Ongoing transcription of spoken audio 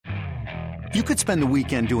You could spend the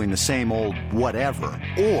weekend doing the same old whatever,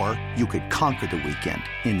 or you could conquer the weekend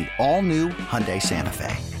in the all-new Hyundai Santa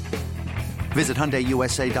Fe. Visit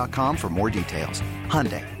HyundaiUSA.com for more details.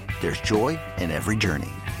 Hyundai, there's joy in every journey.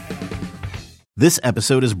 This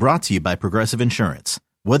episode is brought to you by Progressive Insurance.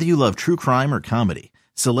 Whether you love true crime or comedy,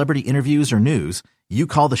 celebrity interviews or news, you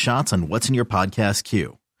call the shots on what's in your podcast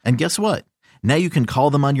queue. And guess what? Now you can call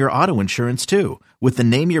them on your auto insurance too with the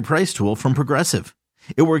Name Your Price tool from Progressive.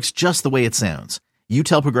 It works just the way it sounds. You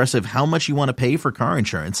tell Progressive how much you want to pay for car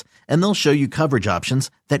insurance, and they'll show you coverage options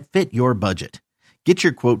that fit your budget. Get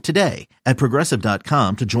your quote today at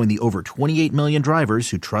Progressive.com to join the over 28 million drivers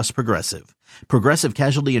who trust Progressive. Progressive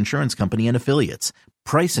Casualty Insurance Company and Affiliates.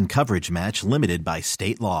 Price and coverage match limited by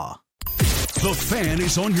state law. The Fan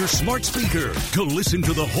is on your smart speaker. To listen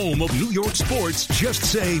to the home of New York sports, just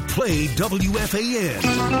say play WFAN.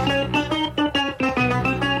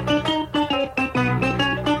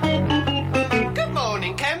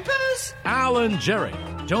 Alan Jerry.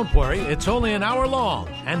 Don't worry, it's only an hour long,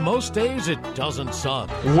 and most days it doesn't suck.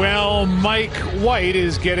 Well, Mike White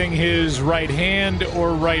is getting his right hand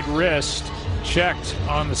or right wrist checked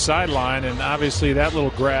on the sideline, and obviously that little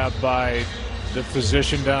grab by the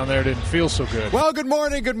physician down there didn't feel so good. Well, good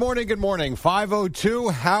morning.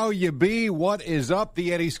 5:02, how you be? What is up?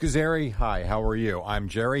 The Eddie Scazzeri. Hi, how are you? I'm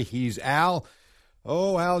Jerry. He's Al.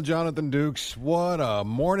 Oh, Al Jonathan Dukes, what a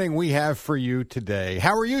morning we have for you today.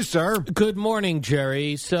 How are you, sir? Good morning,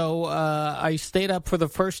 Jerry. So I stayed up for the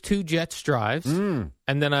first two Jets drives, and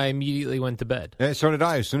then I immediately went to bed. Yeah, so did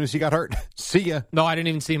I, as soon as he got hurt. See ya. No, I didn't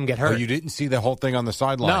even see him get hurt. Oh, you didn't see the whole thing on the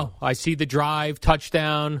sideline? No, I see the drive,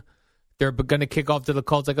 touchdown. They're going to kick off to the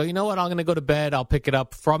Colts. I go, you know what? I'm going to go to bed. I'll pick it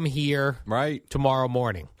up from here tomorrow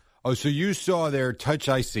morning. Oh, so you saw their touch,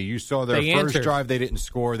 I see. You saw their first drive, they didn't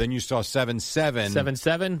score. Then you saw 7-7.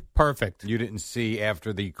 7-7, perfect. You didn't see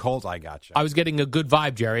after the Colts, I got you. I was getting a good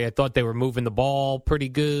vibe, Jerry. I thought they were moving the ball pretty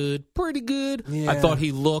good. Yeah. I thought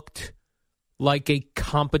he looked like a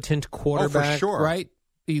competent quarterback. Oh, for sure. Right?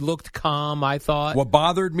 He looked calm, I thought. What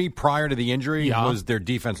bothered me prior to the injury was their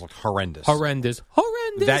defense looked horrendous. Horrendous.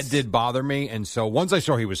 That did bother me. And so once I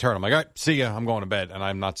saw he was hurt, I'm like, all right, see ya. I'm going to bed, and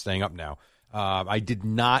I'm not staying up now. I did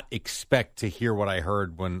not expect to hear what I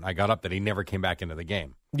heard when I got up, that he never came back into the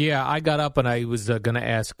game. Yeah, I got up and I was going to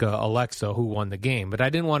ask Alexa who won the game, but I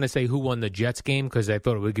didn't want to say who won the Jets game because I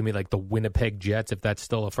thought it would give me like the Winnipeg Jets if that's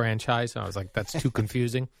still a franchise. And I was like, that's too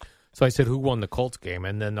confusing. So I said, who won the Colts game?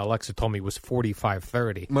 And then Alexa told me it was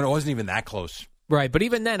 45-30. But it wasn't even that close. Right, but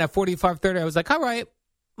even then at 45-30, I was like, all right,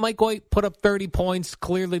 Mike White put up 30 points.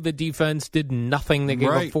 Clearly the defense did nothing. They gave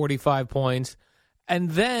up 45 points.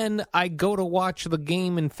 And then I go to watch the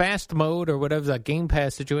game in fast mode or whatever, that Game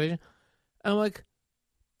Pass situation. I'm like,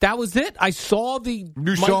 that was it? I saw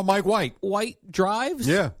saw Mike White drives?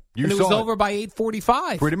 Yeah, and it was over by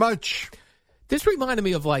 8:45. Pretty much. This reminded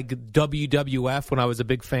me of like WWF when I was a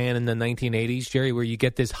big fan in the 1980s, Jerry, where you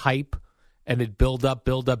get this hype and it build up.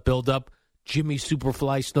 Jimmy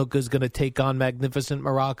Superfly Snuka is going to take on Magnificent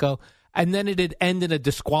Morocco. And then it'd end in a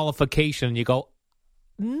disqualification. And you go,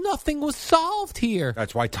 nothing was solved here.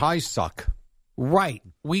 That's why ties suck. Right.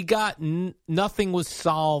 We got nothing was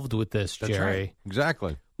solved with this, Jerry. That's right.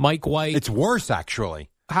 Exactly. Mike White. It's worse, actually.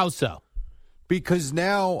 How so? Because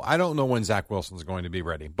now I don't know when Zach Wilson's going to be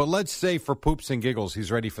ready. But let's say for poops and giggles,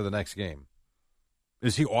 he's ready for the next game.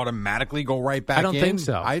 Does he automatically go right back in? I don't think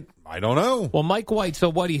so. I don't know. Well, Mike White, so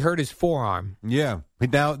what? He hurt his forearm. Yeah.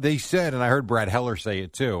 Now, they said, and I heard Brad Heller say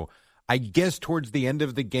it too, I guess towards the end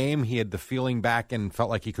of the game, he had the feeling back and felt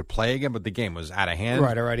like he could play again, but the game was out of hand.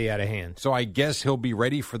 Right, already out of hand. So I guess he'll be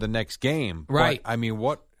ready for the next game. Right. But, I mean,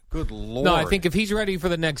 what? Good Lord. No, I think if he's ready for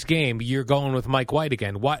the next game, you're going with Mike White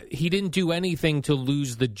again. He didn't do anything to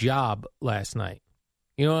lose the job last night.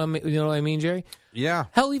 You know what I mean, Jerry? Yeah.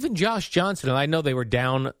 Hell, even Josh Johnson, and I know they were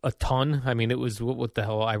down a ton. I mean, it was, what the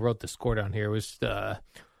hell? I wrote the score down here. It was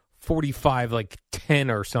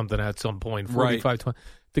 45-10 or something at some point. 45-20.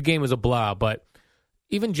 The game was a blowout, but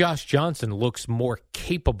even Josh Johnson looks more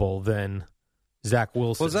capable than Zach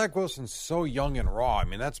Wilson. Well, Zach Wilson's so young and raw. I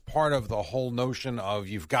mean, that's part of the whole notion of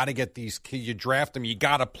you've got to get these kids. You draft them, you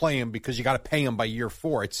got to play them because you got to pay them by year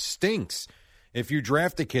 4. It stinks if you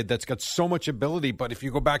draft a kid that's got so much ability. But if you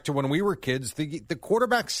go back to when we were kids, the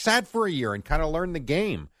quarterback sat for a year and kind of learned the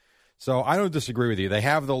game. So I don't disagree with you. They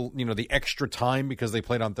have the extra time because they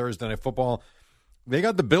played on Thursday Night Football. They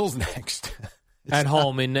got the Bills next. At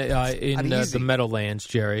home in the Meadowlands,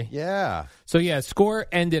 Jerry. Yeah. So, score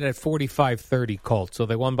ended at 45-30 Colts. So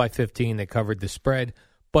they won by 15. They covered the spread.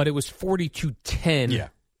 But it was 42-10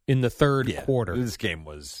 in the third quarter. This game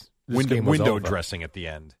was window dressing at the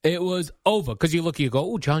end. It was over because you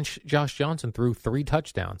go, oh, Josh Johnson threw 3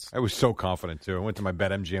 touchdowns. I was so confident too. I went to my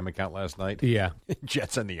BetMGM account last night. Yeah,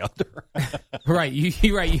 Jets and the under. right.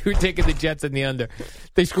 You were taking the Jets and the under.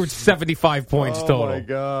 They scored 75 points total. Oh my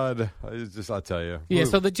God! I'll tell you. Yeah.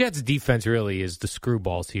 So the Jets' defense really is the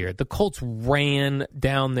screwballs here. The Colts ran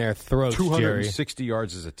down their throats. 260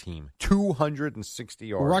 yards as a team. 260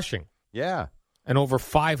 yards rushing. Yeah. And over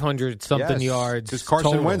 500-something yards. Because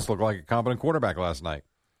Carson total. Wentz looked like a competent quarterback last night.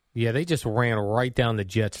 Yeah, they just ran right down the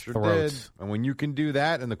Jets' throats. Did. And when you can do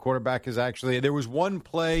that, and the quarterback is actually... There was one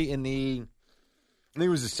play in the... I think it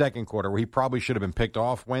was the second quarter where he probably should have been picked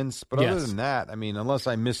off, Wentz. But other than that, I mean, unless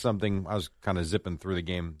I missed something, I was kind of zipping through the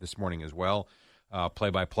game this morning as well,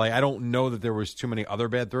 play-by-play. I don't know that there was too many other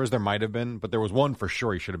bad throws. There might have been, but there was one for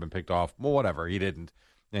sure he should have been picked off. Well, whatever. He didn't.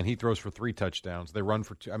 And he throws for 3 touchdowns. They run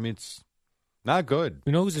for 2. I mean, it's... not good.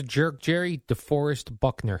 You know who's a jerk, Jerry? DeForest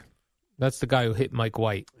Buckner. That's the guy who hit Mike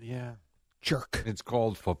White. Yeah. Jerk. It's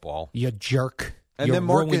called football. You jerk. And you then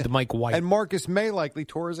ruined Mike White. And Marcus May likely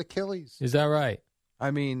tore his Achilles. Is that right?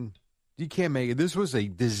 I mean, you can't make it. This was a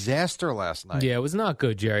disaster last night. Yeah, it was not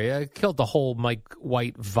good, Jerry. It killed the whole Mike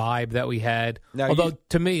White vibe that we had. Now Although,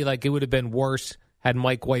 to me, like, it would have been worse had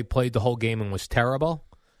Mike White played the whole game and was terrible.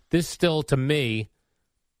 This still, to me,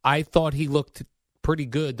 I thought he looked pretty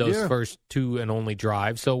good those first 2 and only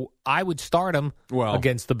drives. So I would start him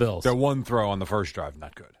against the Bills. The one throw on the first drive,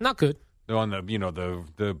 not good. Not good. On the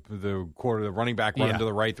the quarter, the running back running to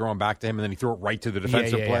the right, throwing back to him, and then he threw it right to the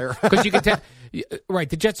defensive player. Because you can tell, right?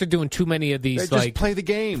 The Jets are doing too many of these just play the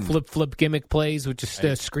game, flip gimmick plays, which is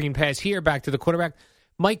a screen pass here back to the quarterback.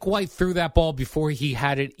 Mike White threw that ball before he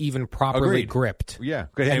had it even properly gripped. Yeah,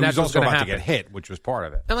 and he was also about to get hit, which was part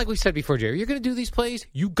of it. And like we said before, Jerry, you're going to do these plays,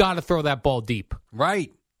 you got to throw that ball deep.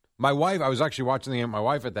 Right. My wife, I was actually watching the game with my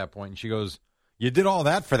wife at that point, and she goes, "You did all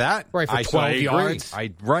that for that?" Right, for 12 yards.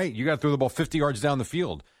 Right. You got to throw the ball 50 yards down the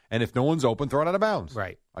field. And if no one's open, throw it out of bounds.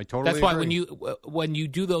 Right. I totally That's why agree. when you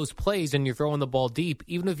do those plays and you're throwing the ball deep,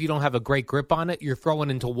 even if you don't have a great grip on it, you're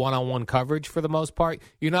throwing into one-on-one coverage for the most part.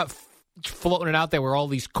 You're not floating it out there where all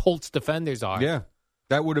these Colts defenders are. Yeah.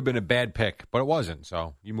 That would have been a bad pick, but it wasn't,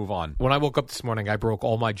 so you move on. When I woke up this morning, I broke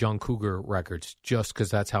all my John Cougar records just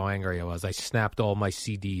because that's how angry I was. I snapped all my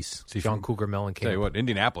CDs. John Cougar Mellencamp. Tell you what,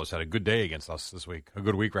 Indianapolis had a good day against us this week. A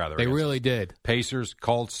good week, rather. They really did. Pacers,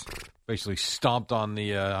 Colts, basically stomped on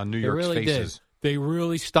the on New York's faces. They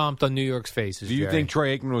really stomped on New York's faces. Do you think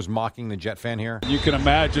Troy Aikman was mocking the Jet fan here? You can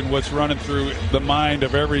imagine what's running through the mind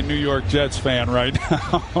of every New York Jets fan right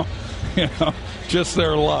now. Just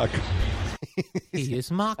their luck. He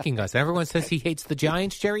is mocking us. Everyone says he hates the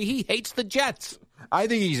Giants, Jerry. He hates the Jets. I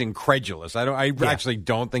think he's incredulous. I actually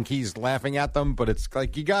don't think he's laughing at them, but it's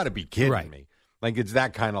like, you got to be kidding me. Like, it's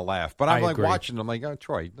that kind of laugh. But I'm watching them like, oh,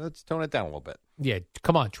 Troy, let's tone it down a little bit. Yeah,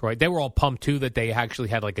 come on, Troy. They were all pumped, too, that they actually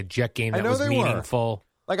had like a Jet game that was meaningful.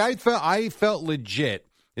 Like, I felt legit,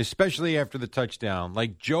 especially after the touchdown.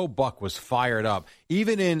 Like, Joe Buck was fired up.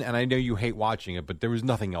 Even in, and I know you hate watching it, but there was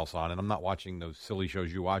nothing else on, and I'm not watching those silly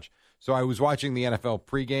shows you watch. So I was watching the NFL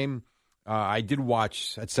pregame. I did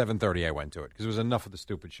watch at 7:30. I went to it because there was enough of the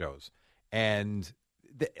stupid shows. And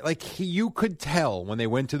you could tell when they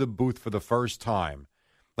went to the booth for the first time,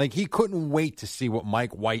 like he couldn't wait to see what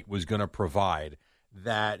Mike White was going to provide.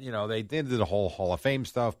 That, they did the whole Hall of Fame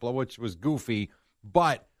stuff, which was goofy,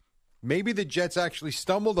 but maybe the Jets actually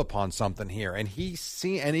stumbled upon something here. And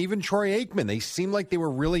and even Troy Aikman, they seemed like they were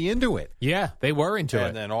really into it. Yeah, they were into it.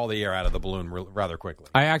 And then all the air out of the balloon rather quickly.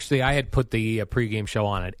 I had put the pregame show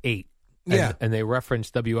on at 8. And they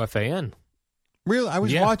referenced WFAN. Really? I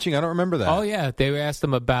was watching. I don't remember that. Oh, yeah. They asked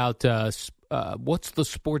them about what's the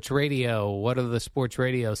sports radio? What are the sports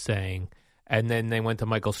radio saying? And then they went to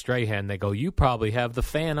Michael Strahan. They go, you probably have the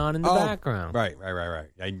fan on in the background. Right.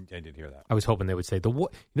 I did hear that. I was hoping they would say, you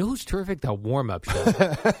know who's terrific? That warm-up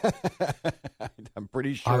show. I'm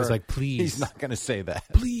pretty sure. I was like, please. He's not going to say that.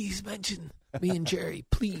 Please mention me and Jerry.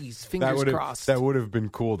 Please. Fingers crossed. That would have been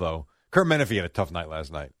cool, though. Kurt Menefee had a tough night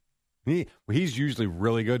last night. He's usually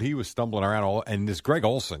really good. He was stumbling around and this Greg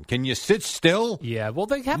Olsen. Can you sit still? Yeah, well,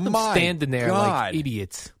 they have them standing there like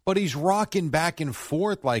idiots. But he's rocking back and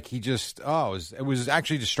forth like he just, it was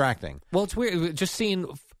actually distracting. Well, it's weird. Just seeing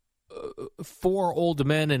 4 old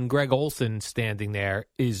men and Greg Olsen standing there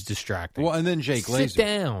is distracting. Well, and then Jake Laser. Sit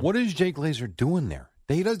down. What is Jake Laser doing there?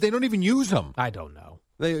 They don't even use him. I don't know.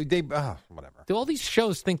 They whatever. Do all these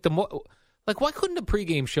shows think why couldn't a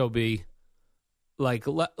pregame show be like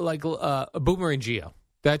Boomer and Gio?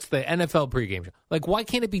 That's the NFL pregame show. Like, why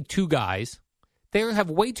can't it be 2 guys They have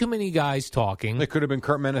way too many guys talking. It could have been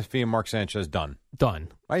Kurt Menefee and Mark Sanchez done.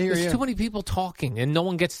 I hear you. There's too many people talking, and no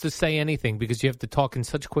one gets to say anything because you have to talk in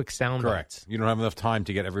such quick sound Correct. bites. You don't have enough time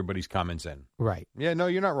to get everybody's comments in. Right. Yeah, no,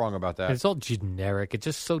 you're not wrong about that. And it's all generic. It's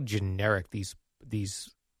just so generic, these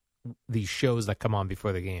shows that come on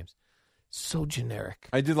before the games. So generic.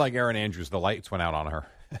 I did like Erin Andrews. The lights went out on her.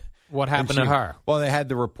 What happened to her? Well, they had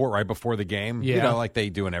the report right before the game, Yeah. like they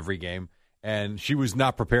do in every game. And she was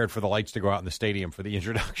not prepared for the lights to go out in the stadium for the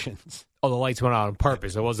introductions. Oh, the lights went out on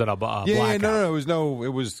purpose. It wasn't a blackout. No. It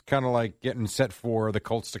was kind of like getting set for the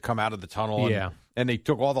Colts to come out of the tunnel. And they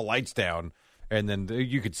took all the lights down, and then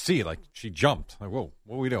you could see, like, she jumped. Like, whoa,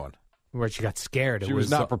 what are we doing? Where she got scared. She was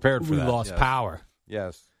not prepared for that. We lost power.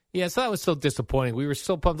 Yes. Yeah, so that was so disappointing. We were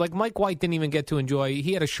so pumped. Like, Mike White didn't even get to enjoy.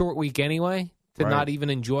 He had a short week anyway to not even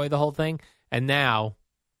enjoy the whole thing. And now.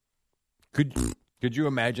 Could you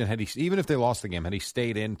imagine, even if they lost the game, had he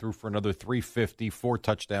stayed in, threw for another 350, 4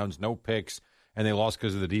 touchdowns, no picks, and they lost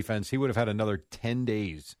because of the defense, he would have had another 10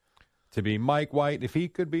 days to be Mike White. If he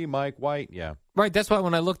could be Mike White, yeah. Right, that's why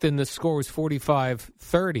when I looked and the score was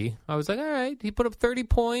 45-30, I was like, all right, he put up 30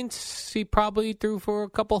 points. He probably threw for a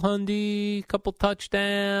couple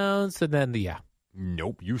touchdowns, and then,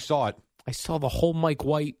 Nope, you saw it. I saw the whole Mike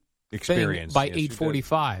White experience by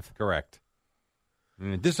 8:45. Correct.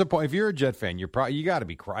 Disappoint. If you're a Jet fan, you got to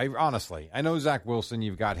be crying. Honestly, I know Zach Wilson,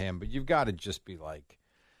 you've got him, but you've got to just be like,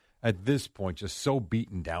 at this point, just so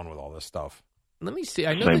beaten down with all this stuff. Let me see.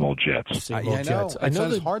 I know Same old Jets. Same old Jets. I know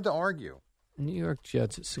it's hard to argue. New York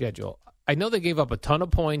Jets schedule. I know they gave up a ton of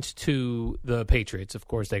points to the Patriots. Of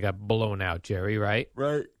course, they got blown out, Jerry. Right.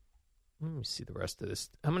 Right. Let me see the rest of this.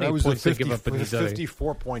 How many points they give up in these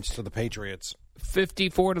 54 points to the Patriots.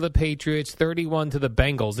 54 to the Patriots, 31 to the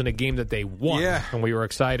Bengals in a game that they won, and we were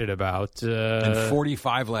excited about. And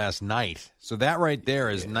 45 last night. So that right there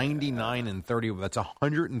is 99 and 30. That's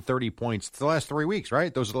 130 points. It's the last 3 weeks,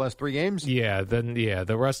 right? Those are the last 3 games? Yeah,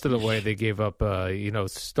 the rest of the way they gave up,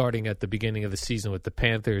 starting at the beginning of the season with the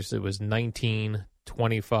Panthers, it was 19,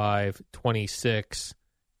 25, 26,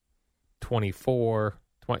 24,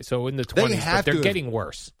 20, so in the 20s, but they're getting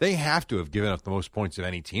worse. They have to have given up the most points of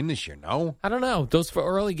any team this year, no? I don't know. Those for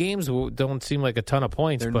early games don't seem like a ton of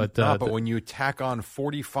points. But when you tack on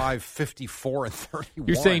 45, 54, and 31.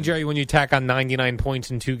 You're saying, Jerry, when you tack on 99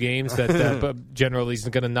 points in 2 games, that generally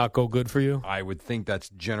isn't going to not go good for you? I would think that's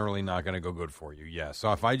generally not going to go good for you, yes.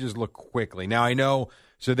 So if I just look quickly. Now, I know,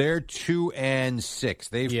 so they're 2-6.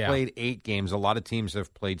 They've played 8 games. A lot of teams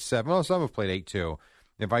have played 7. Well, some have played 8, too.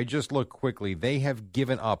 If I just look quickly, they have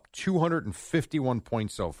given up 251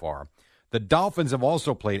 points so far. The Dolphins have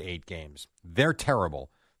also played 8 games. They're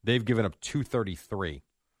terrible. They've given up 233.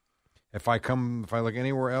 If I look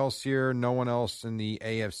anywhere else here, no one else in the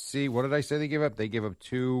AFC. What did I say they gave up? They gave up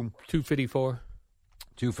 254.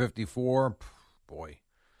 254. Boy,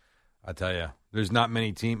 I tell you, there's not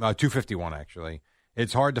many teams. 251 actually.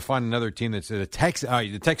 It's hard to find another team that's the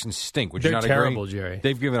Texans. The Texans stink. Would you not agree? They're terrible, Jerry.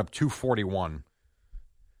 They've given up 241.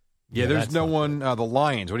 Yeah, there's no one. The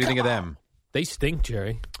Lions. What do you think of them? They stink,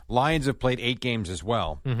 Jerry. Lions have played 8 games as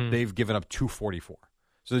well. Mm-hmm. They've given up 244.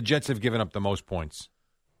 So the Jets have given up the most points.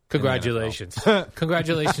 Congratulations.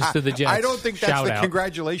 Congratulations to the Jets. I don't think that's the out.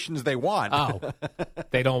 Congratulations they want. Oh,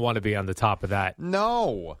 they don't want to be on the top of that.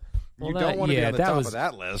 No. You don't want to be on the top of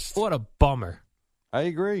that list. What a bummer. I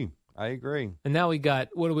agree. And now what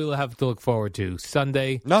do we have to look forward to?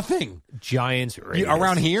 Sunday? Nothing. Giants, Raiders.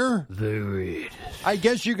 Around here? The Raiders. I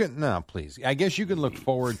guess you can, no, please. I guess you can look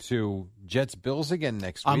forward to Jets Bills again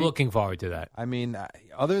next week. I'm looking forward to that. I mean,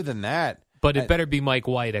 other than that. But it better be Mike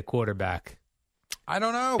White at quarterback. I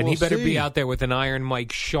don't know. And he better be out there with an Iron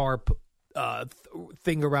Mike Sharp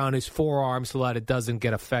thing around his forearm so that it doesn't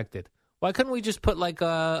get affected. Why couldn't we just put like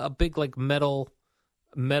a big like metal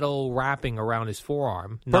wrapping around his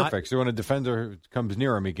forearm? Perfect. So when a defender comes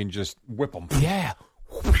near him, he can just whip him. Yeah.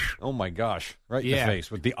 Oh, my gosh. Right in the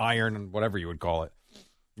face with the iron and whatever you would call it.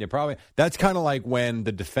 Yeah, probably. That's kind of like when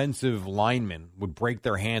the defensive linemen would break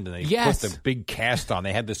their hand and they put the big cast on.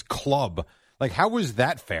 They had this club. Like, how was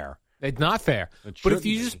that fair? It's not fair. But if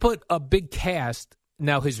you just put a big cast,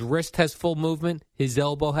 now his wrist has full movement, his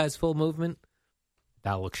elbow has full movement,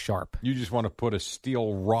 that looks sharp. You just want to put a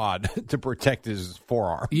steel rod to protect his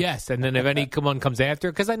forearm. Yes, and then if anyone comes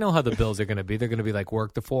after, because I know how the Bills are going to be. They're going to be like,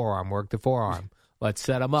 work the forearm. Let's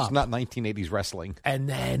set them up. It's not 1980s wrestling. And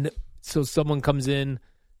then, so someone comes in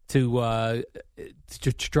to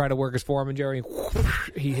try to work his forearm, and Jerry,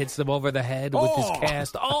 he hits them over the head with his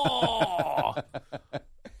cast. Oh!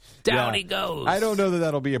 Down he goes. I don't know that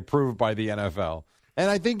that'll be approved by the NFL.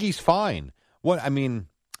 And I think he's fine.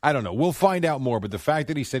 I don't know. We'll find out more, but the fact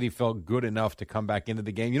that he said he felt good enough to come back into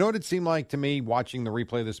the game, you know what it seemed like to me watching the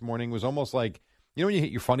replay this morning was almost like, you know when you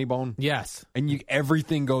hit your funny bone? Yes. And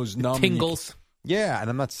everything goes numb. Tingles. And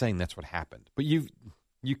I'm not saying that's what happened, but you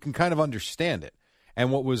can kind of understand it.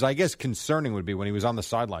 And what was, I guess, concerning would be when he was on the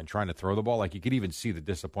sideline trying to throw the ball, like you could even see the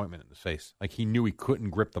disappointment in his face. Like he knew he couldn't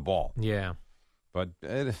grip the ball. Yeah. But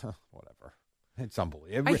whatever. It's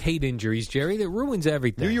unbelievable. I hate injuries, Jerry. That ruins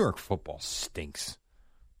everything. New York football stinks.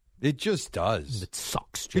 It just does. It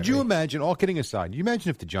sucks, Jerry. Could you imagine, all kidding aside, you imagine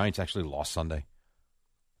if the Giants actually lost Sunday?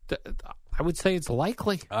 I would say it's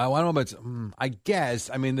likely. I don't know about I guess.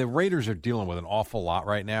 I mean, the Raiders are dealing with an awful lot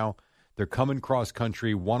right now. They're coming cross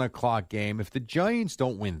country, 1 o'clock game. If the Giants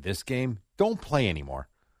don't win this game, don't play anymore.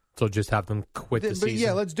 So just have them quit the season?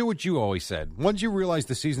 Yeah, let's do what you always said. Once you realize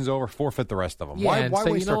the season's over, forfeit the rest of them. Yeah, why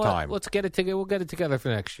waste our time? Let's get it together. We'll get it together for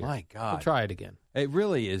next year. My God. We'll try it again. It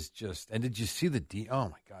really is just. And did you see oh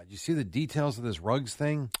my God, you see the details of this Ruggs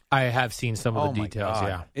thing? I have seen some of the details, God.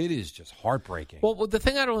 yeah. It is just heartbreaking. Well, the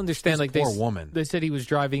thing I don't understand, this like poor woman. They said he was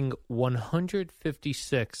driving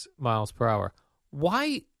 156 miles per hour.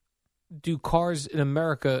 Why do cars in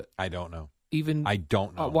America? I don't know. I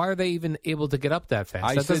don't know. Why are they even able to get up that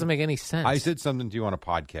fast? That doesn't make any sense. I said something to you on a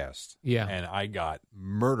podcast. Yeah. And I got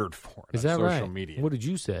murdered for it on social media. What did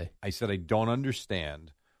you say? I said I don't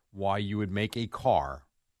understand why you would make a car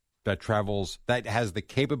that has the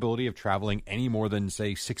capability of traveling any more than,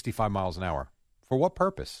 say, 65 miles an hour. For what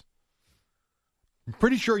purpose? I'm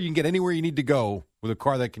pretty sure you can get anywhere you need to go with a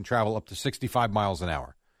car that can travel up to 65 miles an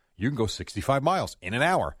hour. You can go 65 miles in an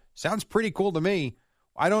hour. Sounds pretty cool to me.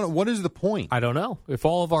 I don't know. What is the point? I don't know. If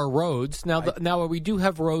all of our roads now we do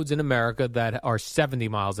have roads in America that are 70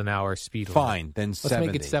 miles an hour speed limit. Fine, then 70.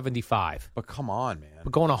 Let's make it 75. But come on, man.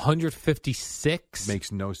 But going 156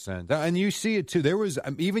 makes no sense. And you see it too. There was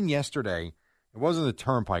even yesterday. It wasn't the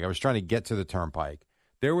turnpike. I was trying to get to the turnpike.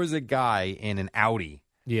 There was a guy in an Audi.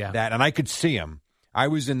 Yeah. And I could see him. I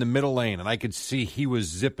was in the middle lane, and I could see he was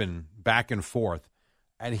zipping back and forth.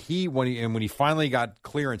 And when he finally got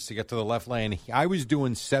clearance to get to the left lane, I was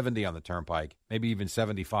doing 70 on the turnpike, maybe even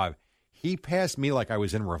 75. He passed me like I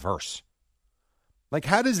was in reverse. Like,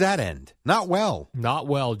 how does that end? Not well. Not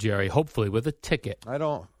well, Jerry. Hopefully with a ticket. I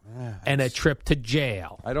don't. And a trip to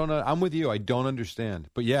jail. I don't know. I'm with you. I don't understand.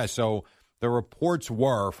 But yeah, so the reports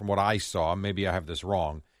were, from what I saw, maybe I have this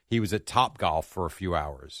wrong, he was at Topgolf for a few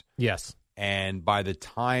hours. Yes. And by the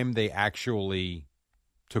time they actually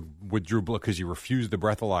withdrew blood, because he refused the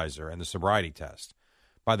breathalyzer and the sobriety test,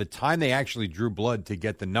 by the time they actually drew blood to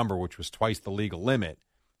get the number, which was twice the legal limit,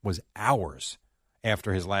 was hours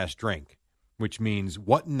after his last drink, which means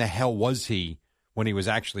what in the hell was he when he was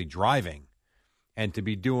actually driving? And to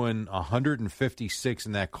be doing 156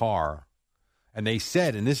 in that car, and they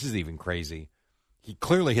said, and this is even crazy, he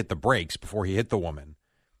clearly hit the brakes before he hit the woman.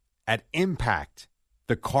 At impact,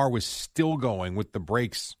 the car was still going with the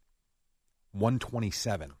brakes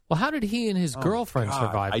 127. Well, how did he and his girlfriend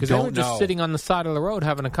survive? Because they were just sitting on the side of the road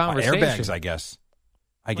having a conversation. Airbags, I guess.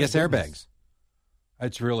 I guess airbags.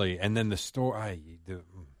 It's really, and then the story.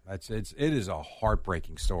 It is a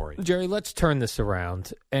heartbreaking story. Jerry, let's turn this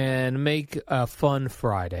around and make a fun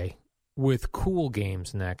Friday with cool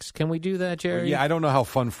games next. Can we do that, Jerry? Yeah, I don't know how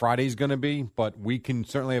fun Friday's going to be, but we can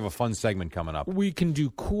certainly have a fun segment coming up. We can do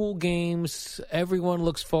cool games. Everyone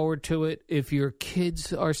looks forward to it. If your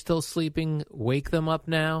kids are still sleeping, wake them up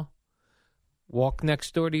now. Walk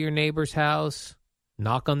next door to your neighbor's house.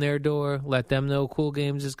 Knock on their door. Let them know Cool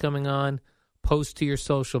Games is coming on. Post to your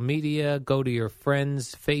social media. Go to your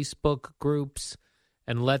friends' Facebook groups.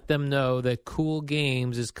 And let them know that Cool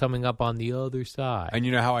Games is coming up on the other side. And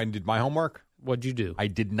you know how I did my homework? What'd you do? I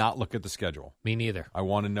did not look at the schedule. Me neither. I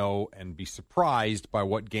want to know and be surprised by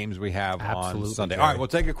what games we have on Sunday. Jerry. All right, we'll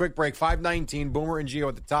take a quick break. 5:19, Boomer and Gio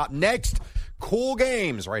at the top. Next, Cool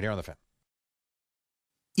Games right here on the Fan.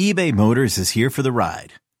 eBay Motors is here for the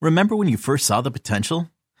ride. Remember when you first saw the potential?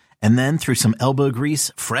 And then through some elbow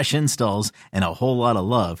grease, fresh installs, and a whole lot of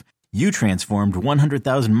love, you transformed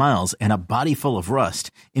 100,000 miles and a body full of rust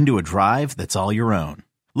into a drive that's all your own.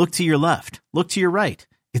 Look to your left. Look to your right.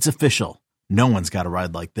 It's official. No one's got a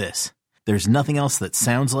ride like this. There's nothing else that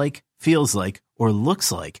sounds like, feels like, or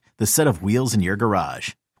looks like the set of wheels in your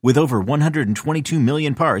garage. With over 122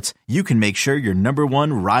 million parts, you can make sure your number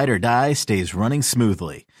one ride or die stays running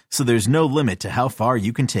smoothly. So there's no limit to how far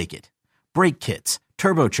you can take it. Brake kits,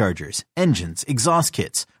 turbochargers, engines, exhaust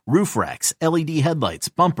kits, roof racks, LED headlights,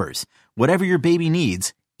 bumpers, whatever your baby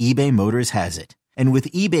needs, eBay Motors has it. And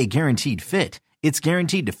with eBay Guaranteed Fit, it's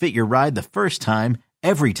guaranteed to fit your ride the first time,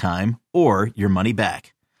 every time, or your money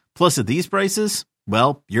back. Plus, at these prices,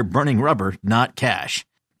 well, you're burning rubber, not cash.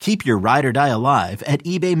 Keep your ride or die alive at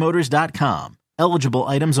ebaymotors.com. Eligible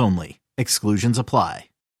items only. Exclusions apply.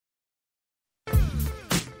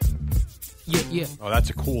 Yeah. Oh, that's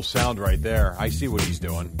a cool sound right there. I see what he's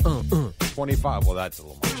doing. 25. Well, that's a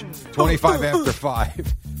little much. 25 after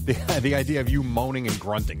 5. The idea of you moaning and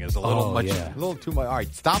grunting is a little much. Yeah. A little too much. All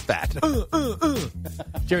right, stop that.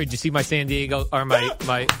 Jerry, did you see my San Diego or my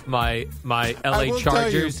LA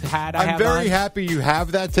Chargers hat? I'm very happy you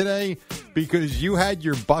have that today because you had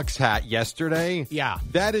your Bucks hat yesterday. Yeah.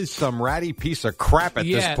 That is some ratty piece of crap at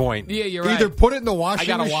this point. Yeah, you're right. Either put it in the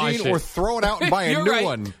washing machine or it. throw it out and buy a new right.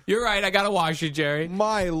 one. You're right. I got to wash it, Jerry.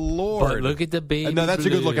 My Lord. But look at the baby. No, that's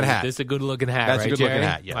blue. a good-looking hat. That's a good-looking hat, That's right, a good-looking Jerry?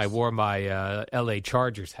 hat, yes. I wore my LA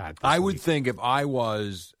Chargers hat this I would week. think if I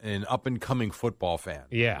was an up-and-coming football fan,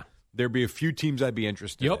 Yeah. there'd be a few teams I'd be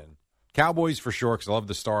interested Yep. in. Cowboys for sure because I love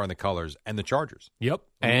the star and the colors, and the Chargers. Yep.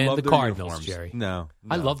 I And love the their Cardinals, uniforms. Jerry. No.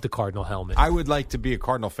 I love the Cardinal helmet. I would like to be a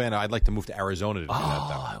Cardinal fan. I'd like to move to Arizona to do that,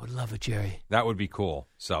 though. I would love it, Jerry. That would be cool.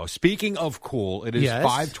 So, speaking of cool, it is Yes.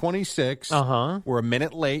 5:26. Uh-huh. We're a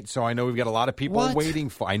minute late, so I know we've got a lot of people What? waiting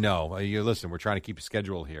for. I know. You listen, we're trying to keep a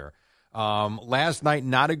schedule here. Last night,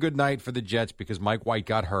 not a good night for the Jets because Mike White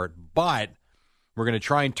got hurt, but we're going to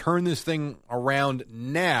try and turn this thing around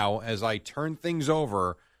now as I turn things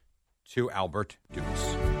over to Albert Dukes.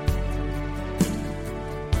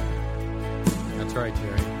 That's right,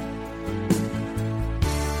 Jerry.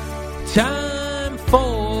 Time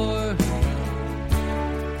for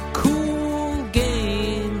cool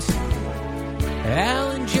games.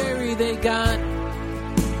 Al and Jerry, they got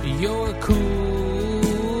your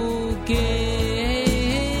cool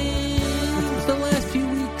games. The last few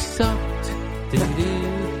weeks sucked.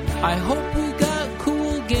 I hope we got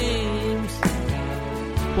cool games.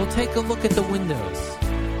 We'll take a look at the windows.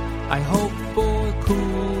 I hope for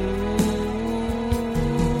cool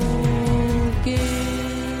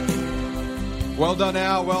games. Well done,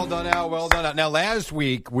 Al. Well done, Al. Well done, Al. Now, last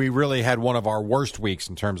week, we really had one of our worst weeks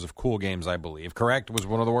in terms of cool games, I believe. Correct? Was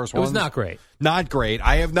one of the worst It ones? was not great. Not great.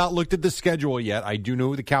 I have not looked at the schedule yet. I do know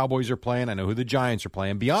who the Cowboys are playing. I know who the Giants are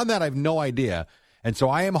playing. Beyond that, I have no idea. And so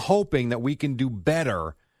I am hoping that we can do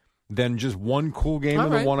better than just one cool game in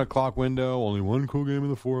the 1 o'clock window, only one cool game in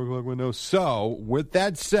the 4 o'clock window. So, with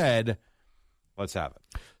that said, let's have it.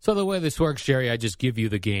 So the way this works, Jerry, I just give you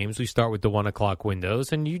the games. We start with the 1 o'clock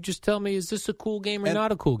windows, and you just tell me, is this a cool game or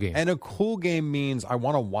not a cool game? And a cool game means I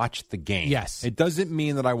want to watch the game. Yes. It doesn't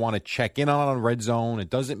mean that I want to check in on Red Zone. It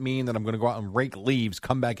doesn't mean that I'm going to go out and rake leaves,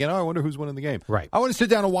 come back in. Oh, I wonder who's winning the game. Right. I want to sit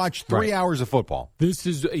down and watch 3 hours of football. This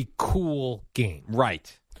is a cool game.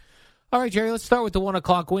 Right. All right, Jerry, let's start with the 1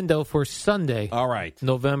 o'clock window for Sunday. All right.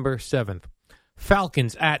 November 7th.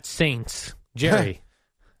 Falcons at Saints. Jerry,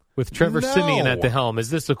 with Trevor Siemian at the helm, is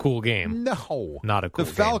this a cool game? No. Not a cool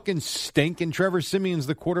game. game. The Falcons stink, and Trevor Siemian's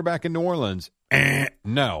the quarterback in New Orleans.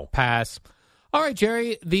 No. Pass. All right,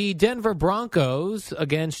 Jerry, the Denver Broncos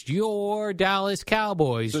against your Dallas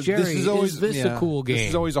Cowboys. So Jerry, this is a cool game? This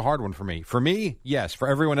is always a hard one for me. For me, yes. For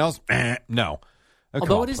everyone else, no.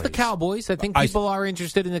 Although it is the Cowboys. I think people are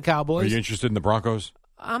interested in the Cowboys. Are you interested in the Broncos?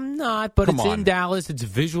 I'm not, but it's in Dallas. It's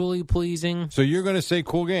visually pleasing. So you're going to say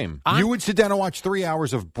cool game. You would sit down and watch 3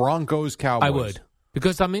 hours of Broncos-Cowboys. I would.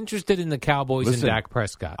 Because I'm interested in the Cowboys and Dak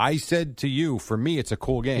Prescott. I said to you, for me, it's a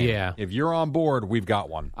cool game. Yeah. If you're on board, we've got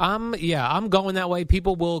one. I'm going that way.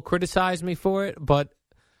 People will criticize me for it, but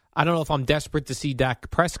I don't know if I'm desperate to see Dak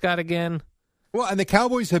Prescott again. Well, and the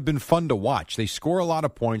Cowboys have been fun to watch. They score a lot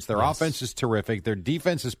of points. Their offense is terrific. Their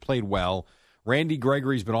defense has played well. Randy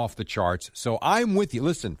Gregory's been off the charts. So I'm with you.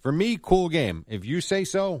 Listen, for me, cool game. If you say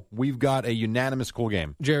so, we've got a unanimous cool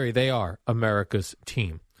game. Jerry, they are America's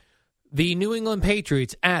team. The New England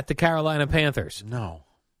Patriots at the Carolina Panthers. No.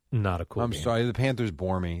 Not a cool game. I'm sorry. The Panthers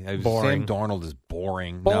bore me. Boring. Sam Darnold is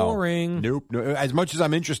boring. Boring. No. Nope. No. As much as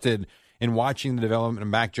I'm interested in watching the development of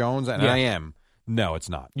Mac Jones, and I am, no, it's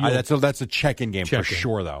not. That's a check-in game for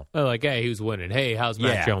sure, though. Like, hey, who's winning? Hey, how's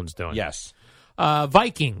Mac Jones doing? Yes.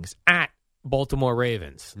 Vikings at Baltimore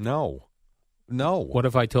Ravens. No. What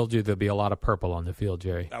if I told you there'd be a lot of purple on the field,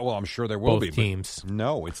 Jerry? Well, I'm sure there will Both be. teams.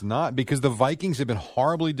 No, it's not, because the Vikings have been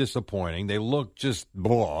horribly disappointing. They look just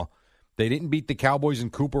blah. They didn't beat the Cowboys in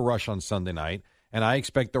Cooper Rush on Sunday night, and I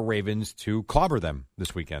expect the Ravens to clobber them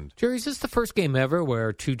this weekend. Jerry, is this the first game ever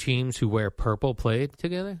where two teams who wear purple played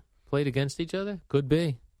against each other? Could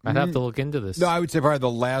be. I'd have to look into this. No, I would say probably the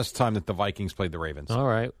last time that the Vikings played the Ravens. All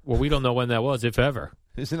right. Well, we don't know when that was, if ever.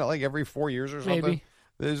 Isn't it like every 4 years or something? Maybe.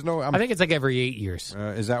 There's no. I think it's like every 8 years.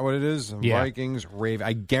 Is that what it is? Yeah. Vikings, Ravens.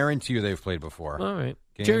 I guarantee you they've played before. All right.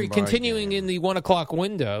 Game Jerry, by continuing game. in the 1 o'clock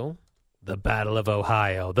window, the Battle of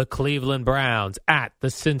Ohio. The Cleveland Browns at the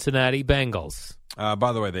Cincinnati Bengals.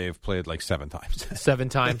 By the way, they've played like 7 times. 7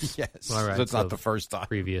 times? Yes. All right. So it's not the first time.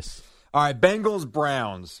 Previous. All right,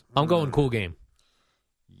 Bengals-Browns. I'm going cool game.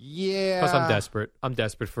 Yeah. Because I'm desperate. I'm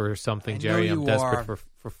desperate for something, Jerry. I'm desperate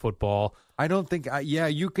for football. I don't think.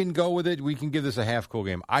 You can go with it. We can give this a half cool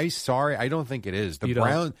game. I don't think it is. The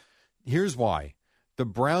Browns. Here's why. The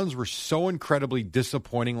Browns were so incredibly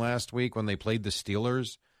disappointing last week when they played the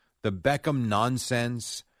Steelers. The Beckham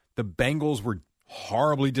nonsense. The Bengals were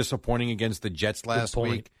horribly disappointing against the Jets last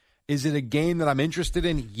week. Is it a game that I'm interested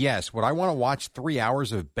in? Yes. Would I want to watch 3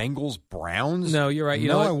 hours of Bengals-Browns? No, you're right.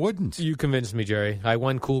 I wouldn't. You convinced me, Jerry. I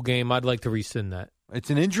won cool game. I'd like to rescind that. It's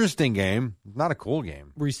an interesting game. Not a cool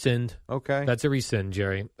game. Rescind. Okay. That's a rescind,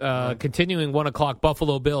 Jerry. Continuing 1 o'clock,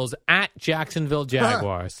 Buffalo Bills at Jacksonville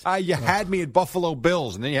Jaguars. You had me at Buffalo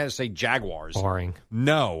Bills, and then you had to say Jaguars. Boring.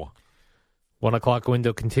 No. 1 o'clock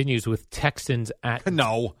window continues with Texans at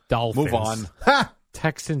Dolphins. Move on. Ha!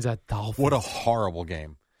 Texans at Dolphins. What a horrible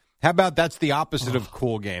game. How about that's the opposite of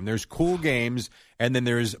cool game? There's cool games, and then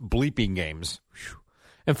there's bleeping games.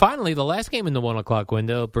 And finally, the last game in the 1 o'clock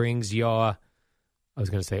window brings your, I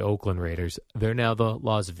was going to say Oakland Raiders. They're now the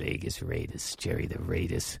Las Vegas Raiders, Jerry, the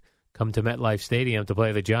Raiders. Come to MetLife Stadium to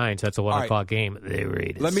play the Giants. That's a 1 o'clock game. The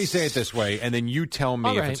Raiders. Let me say it this way, and then you tell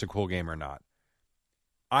me if it's a cool game or not.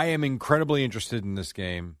 I am incredibly interested in this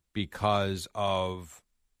game because of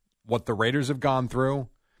what the Raiders have gone through.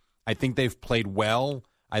 I think they've played well.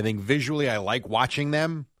 I think visually I like watching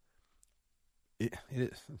them. It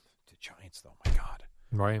is the Giants, though, my God.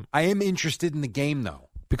 Right. I am interested in the game, though.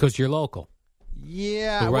 Because you're local.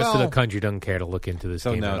 Yeah. The rest of the country doesn't care to look into this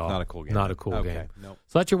game at all. It's not a cool game. Not a cool game. Nope.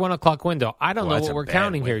 So that's your 1 o'clock window. I don't know what we're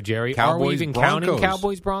counting here, Jerry. Are we even counting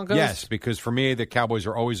Cowboys-Broncos? Yes, because for me, the Cowboys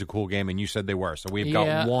are always a cool game, and you said they were. So we've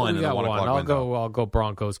got one in the 1 o'clock window. I'll go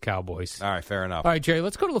Broncos-Cowboys. All right, fair enough. All right, Jerry,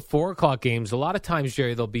 let's go to the 4 o'clock games. A lot of times,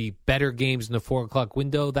 Jerry, there'll be better games in the 4 o'clock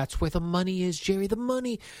window. That's where the money is, Jerry. The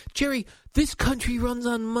money. Jerry, this country runs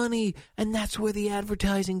on money, and that's where the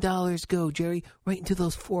advertising dollars go, Jerry, right into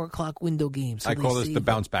those 4 o'clock window games. So I call this the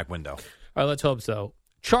bounce back window. All right, let's hope so.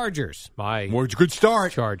 Chargers. It's a good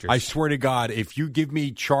start. Chargers. I swear to God, if you give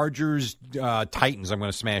me Chargers, Titans, I'm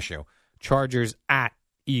going to smash you. Chargers at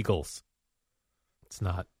Eagles. It's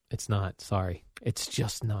not. Sorry. It's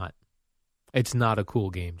just not. It's not a cool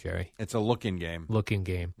game, Jerry. It's a looking game.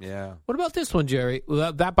 Yeah. What about this one, Jerry?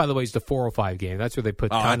 Well, that by the way, is the 4:05 game. That's where they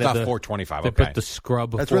put kind of the 4:25. They put the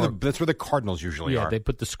scrub. That's where the Cardinals usually are. Yeah, they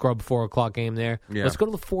put the scrub 4 o'clock game there. Yeah. Let's go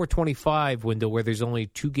to the 4:25 window where there's only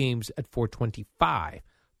 2 games at 4:25.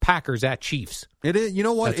 Packers at Chiefs. It is. You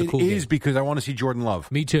know what? It is because I want to see Jordan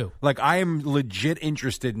Love. Me too. Like, I am legit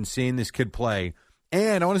interested in seeing this kid play,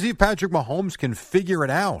 and I want to see if Patrick Mahomes can figure it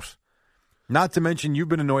out. Not to mention, you've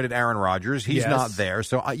been annoyed at Aaron Rodgers. He's not there.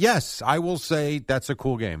 So, yes, I will say that's a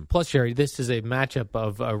cool game. Plus, Jerry, this is a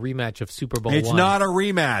rematch of Super Bowl It's I. not a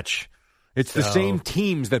rematch. It's the same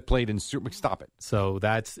teams that played in Super. Stop it. So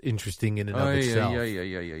that's interesting in and of itself.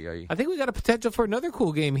 Yeah. I think we got a potential for another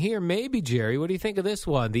cool game here. Maybe, Jerry. What do you think of this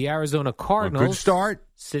one? The Arizona Cardinals. Good start.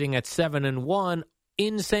 Sitting at 7-1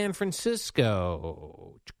 in San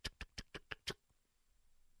Francisco.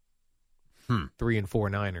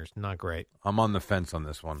 3-4 Niners. Not great. I'm on the fence on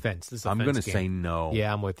this one. I'm going to say no.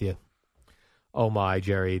 Yeah, I'm with you. Oh, my,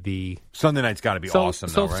 Jerry. The Sunday night's got to be awesome,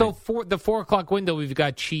 though, right? So for the 4 o'clock window, we've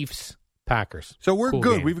got Chiefs, Packers. So we're cool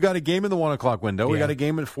good. Game. We've got a game in the 1 o'clock window. Yeah. We got a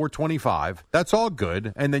game at 4:25. That's all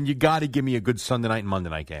good. And then you got to give me a good Sunday night and Monday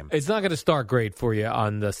night game. It's not going to start great for you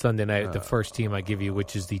on the Sunday night. The first team I give you,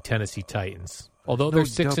 which is the Tennessee Titans. Although they're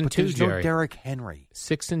 6-2, there's Jerry. no Derrick Henry.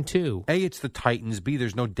 6-2. A, it's the Titans. B,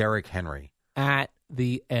 there's no Derrick Henry. At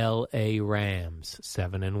the L.A. Rams,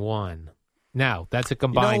 7-1. Now, that's a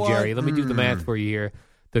combined, Jerry. Let me do the math for you here.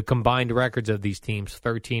 The combined records of these teams,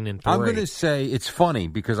 13-3. I'm going to say it's funny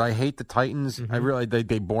because I hate the Titans. I realize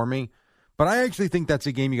they bore me. But I actually think that's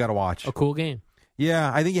a game you got to watch. A cool game.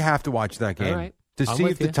 Yeah, I think you have to watch that game. All right. To see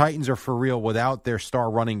if the Titans are for real without their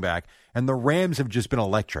star running back. And the Rams have just been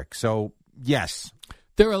electric. So, yes.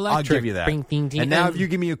 They're electric. I'll give you that. Bing, ding, ding. And now if you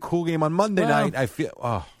give me a cool game on Monday night, I feel,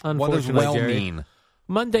 what does well Jerry, mean?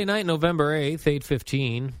 Monday night, November 8th,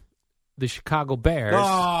 8:15, the Chicago Bears.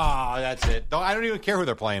 Oh, that's it. I don't even care who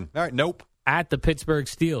they're playing. All right, nope. At the Pittsburgh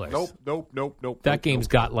Steelers. Nope. That game's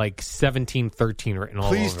got like 17-13 written all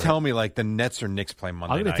over Please tell it. me like the Nets or Knicks play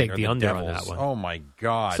Monday night. I'm going to take the under Devils. on that one. Oh, my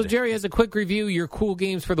God. So, Jerry, as a quick review, your cool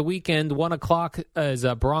games for the weekend, 1 o'clock is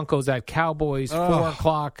Broncos at Cowboys. 4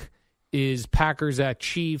 o'clock is Packers at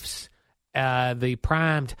Chiefs. The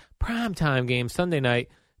prime time game, Sunday night,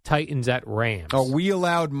 Titans at Rams. Oh, we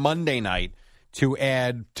allowed Monday night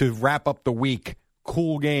to wrap up the week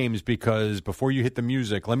cool games, because before you hit the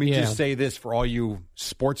music, let me just say this for all you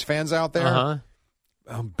sports fans out there.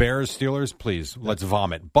 Bears, Steelers, please, let's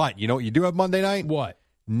vomit. But you know what you do have Monday night? What?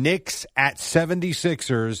 Knicks at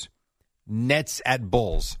 76ers, Nets at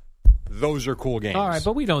Bulls. Those are cool games. All right,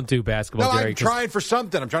 but we don't do basketball, No, Jerry. I'm trying for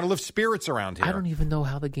something. I'm trying to lift spirits around here. I don't even know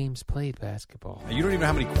how the game's played, basketball. You don't even know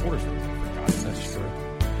how many quarters there are. That's true.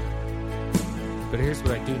 But here's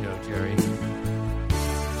what I do know, Jerry.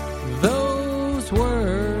 Those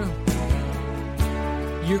were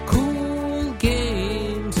your cool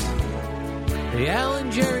games. The Al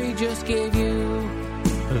and Jerry just gave you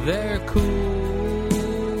their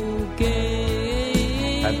cool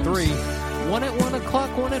games. At 3. One at 1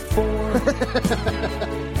 o'clock, one at 4.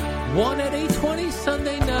 One at 8:20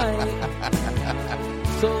 Sunday night.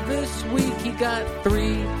 So this week he got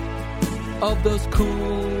 3 of those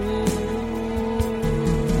cool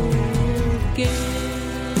games.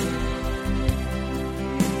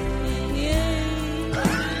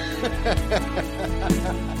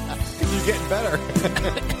 You're getting better.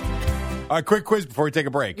 All right, quick quiz before we take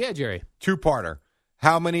a break. Yeah, Jerry. 2-parter.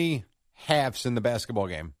 How many halves in the basketball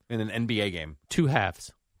game, in an NBA game? 2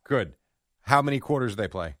 halves. Good. How many quarters do they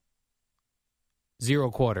play?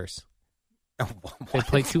 0 quarters. They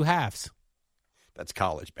play 2 halves. That's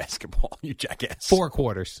college basketball, you jackass. 4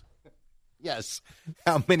 quarters. Yes.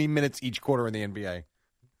 How many minutes each quarter in the NBA?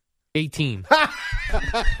 18.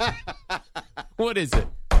 What is it?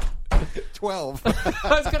 12. I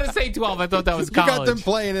was going to say 12. I thought that was You college. got them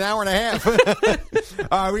playing an hour and a half.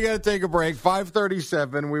 All right, we got to take a break.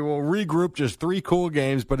 5:37. We will regroup. Just 3 cool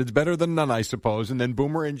games, but it's better than none, I suppose. And then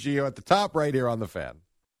Boomer and Gio at the top right here on the Fan.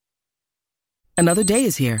 Another day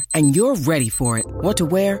is here, and you're ready for it. What to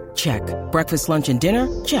wear? Check. Breakfast, lunch, and dinner?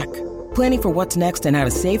 Check. Planning for what's next and how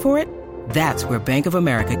to save for it? That's where Bank of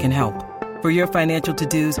America can help. For your financial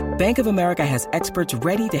to-dos, Bank of America has experts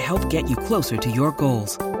ready to help get you closer to your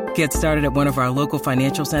goals. Get started at one of our local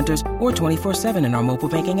financial centers or 24/7 in our mobile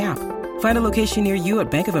banking app. Find a location near you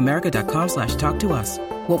at bankofamerica.com/talktous.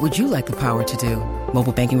 What would you like the power to do?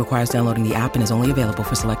 Mobile banking requires downloading the app and is only available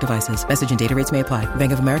for select devices. Message and data rates may apply.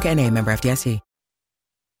 Bank of America N.A., member FDIC.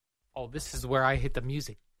 Oh, this is where I hit the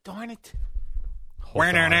music. Darn it.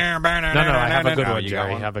 No, No, I have a good one, You got Jerry.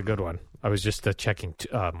 I one? have a good one. I was just checking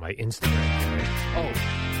my Instagram. Oh,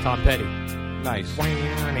 Tom Petty. Nice.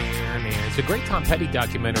 It's a great Tom Petty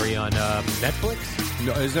documentary on Netflix.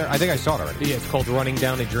 No, is there? I think I saw it already. Yeah, it's called Running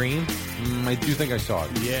Down a Dream. I do think I saw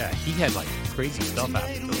it. Yeah, he had like crazy stuff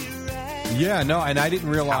happen to him. Yeah, no, and I didn't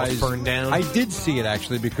realize. House burned down. I did see it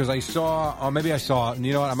actually because I saw, or maybe I saw.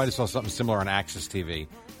 You know what? I might have saw something similar on Access TV,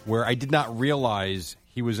 where I did not realize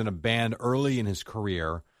he was in a band early in his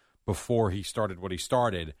career before he started what he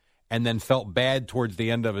started, and then felt bad towards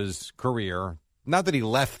the end of his career. Not that he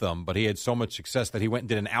left them, but he had so much success that he went and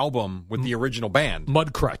did an album with the original band.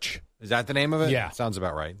 Mudcrutch. Is that the name of it? Yeah. Sounds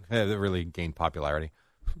about right. Yeah, that really gained popularity.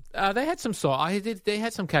 They had some songs. They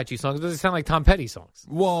had some catchy songs. Does it sound like Tom Petty songs?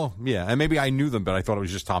 Well, yeah, and maybe I knew them, but I thought it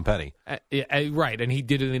was just Tom Petty. Right, and he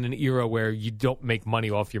did it in an era where you don't make money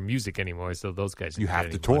off your music anymore, so those guys You have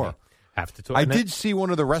to tour. money. Have to tour. I And did see one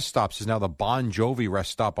of the rest stops is now the Bon Jovi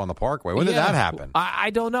rest stop on the Parkway. When did Yeah. that happen? I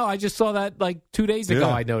don't know. I just saw that like 2 days ago.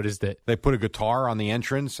 Yeah. I noticed it. They put a guitar on the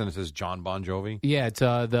entrance and it says John Bon Jovi. Yeah, it's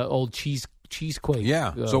the old Cheesequake.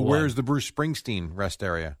 Yeah. So one. where's the Bruce Springsteen rest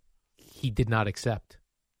area? He did not accept.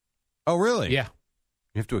 Oh, really? Yeah,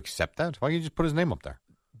 You have to accept that? Why can't you just put his name up there?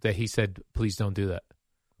 that he said, please don't do that.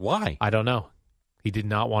 Why? I don't know. He did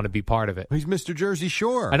not want to be part of it. He's Mr. Jersey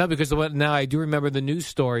Shore. I know because now I do remember the news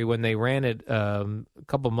story when they ran it a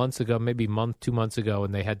couple months ago, maybe 2 months ago,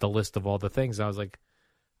 and they had the list of all the things. I was like,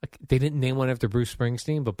 they didn't name one after Bruce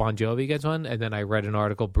Springsteen, but Bon Jovi gets one. And then I read an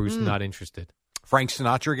article, Bruce not interested. Frank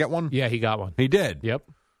Sinatra get one? Yeah, he got one. He did? Yep.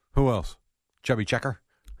 Who else? Chubby Checker?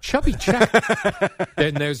 Chubby Check.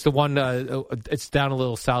 Then there's the one, it's down a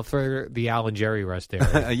little south further, the Al and Jerry rest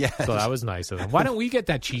area. Yes. So that was nice of them. Why don't we get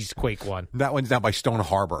that Cheesequake one? That one's down by Stone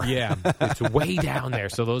Harbor. Yeah, it's way down there,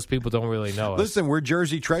 so those people don't really know us. Listen, we're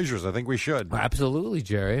Jersey treasures. I think we should. Absolutely,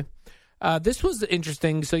 Jerry. This was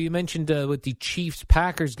interesting. So you mentioned with the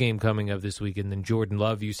Chiefs-Packers game coming up this week, and then Jordan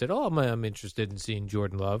Love, you said, I'm interested in seeing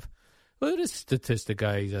Jordan Love. Well, this statistic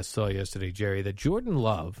I saw yesterday, Jerry, that Jordan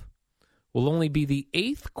Love will only be the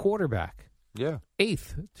 8th quarterback,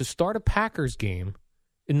 8th, to start a Packers game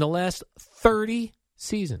in the last 30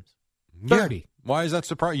 seasons. 30. Yeah. Why is that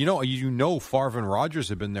surprising? You know Favre and Rodgers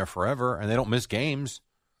have been there forever, and they don't miss games.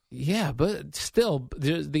 Yeah, but still,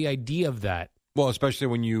 the idea of that. Well, especially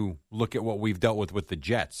when you look at what we've dealt with the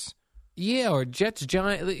Jets. Yeah, or Jets,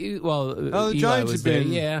 Giants. Well, the Eli Giants was have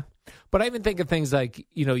been there. Yeah. But I even think of things like,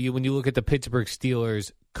 when you look at the Pittsburgh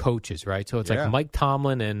Steelers coaches, right? So it's like Mike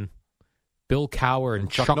Tomlin and Bill Cowher and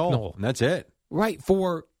Chuck Noll. And that's it. Right,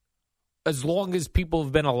 for as long as people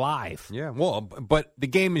have been alive. Yeah, well, but the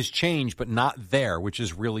game has changed, but not there, which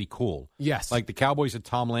is really cool. Yes. Like the Cowboys had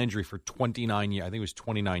Tom Landry for 29 years. I think it was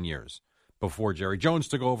 29 years before Jerry Jones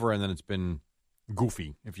took over, and then it's been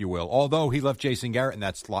goofy, if you will. Although he left Jason Garrett in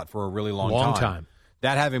that slot for a really long time.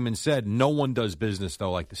 That having been said, no one does business,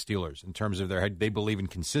 though, like the Steelers in terms of they believe in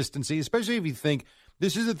consistency, especially if you think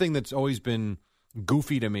this is the thing that's always been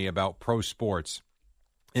goofy to me about pro sports,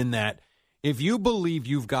 in that if you believe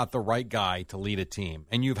you've got the right guy to lead a team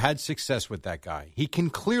and you've had success with that guy, he can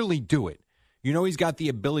clearly do it. He's got the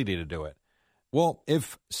ability to do it. Well,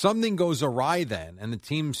 if something goes awry then and the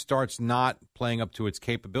team starts not playing up to its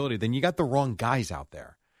capability, then you got the wrong guys out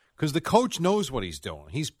there. Because the coach knows what he's doing.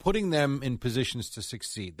 He's putting them in positions to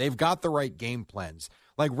succeed. They've got the right game plans.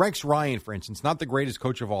 Like Rex Ryan, for instance, not the greatest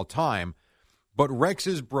coach of all time, but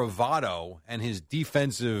Rex's bravado and his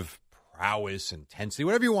defensive prowess, intensity,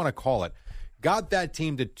 whatever you want to call it, got that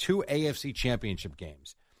team to 2 AFC championship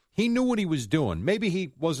games. He knew what he was doing. Maybe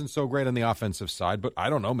he wasn't so great on the offensive side, but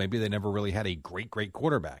I don't know. Maybe they never really had a great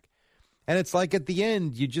quarterback. And it's like at the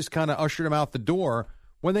end, you just kind of ushered him out the door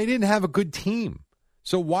when they didn't have a good team.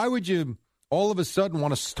 So why would you all of a sudden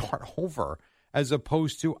want to start over as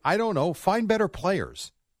opposed to, I don't know, find better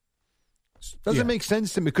players? Doesn't make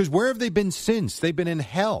sense to me, because where have they been since? They've been in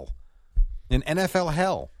hell, in NFL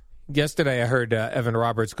hell. Yesterday, I heard Evan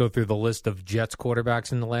Roberts go through the list of Jets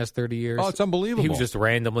quarterbacks in the last 30 years. Oh, it's unbelievable. He was just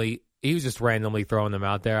randomly throwing them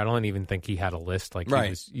out there. I don't even think he had a list. Like, he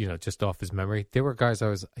was, just off his memory. There were guys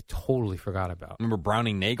I totally forgot about. Remember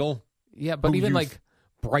Browning Nagel? Yeah, but even like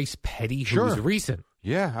Bryce Petty, who was recent.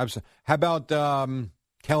 Yeah, absolutely. How about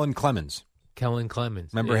Kellen Clemens? Kellen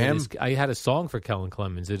Clemens. Remember him? I had a song for Kellen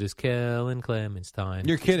Clemens. It is Kellen Clemens time.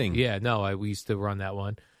 You're kidding. Yeah, no, we used to run that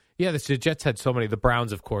one. Yeah, the Jets had so many. The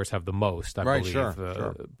Browns, of course, have the most, I believe.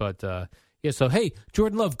 Sure. But, so, hey,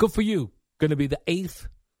 Jordan Love, good for you. Going to be the 8th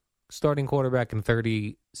starting quarterback in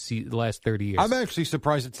the last 30 years. I'm actually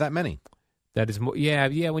surprised it's that many. That is more. Yeah.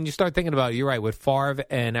 When you start thinking about it, you're right. With Favre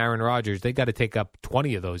and Aaron Rodgers, they got to take up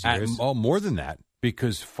 20 of those years. More than that,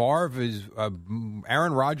 because Favre is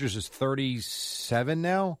Aaron Rodgers is 37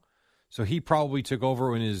 now, so he probably took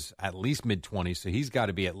over in his at least mid-20s. So he's got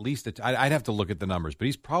to be at least. I'd have to look at the numbers, but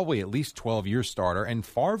he's probably at least 12-year starter. And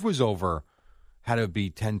Favre was over. Had to be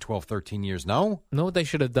 10, 12, 13 years. No, what they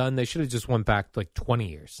should have done, they should have just went back like 20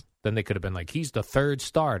 years. Then they could have been like, he's the 3rd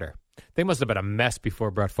starter. They must have been a mess before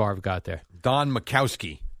Brett Favre got there. Don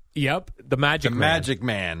Majkowski. Yep, the Magic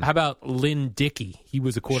Man. How about Lynn Dickey? He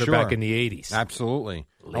was a quarterback in the 80s. Absolutely.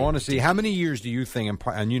 I want to see, how many years do you think,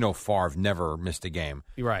 and Favre never missed a game.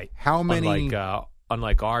 You're right. How many?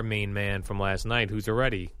 Unlike our main man from last night, who's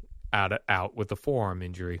already out with the forearm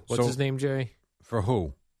injury. What's his name, Jerry? For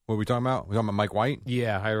who? What are we talking about? We're talking about Mike White?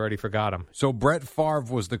 Yeah, I already forgot him. So Brett Favre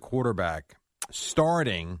was the quarterback.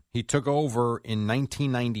 Starting, he took over in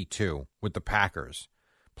 1992 with the Packers.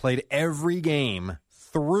 Played every game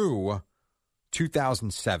through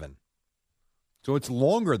 2007. So it's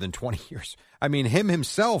longer than 20 years. I mean, him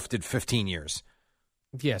himself did 15 years.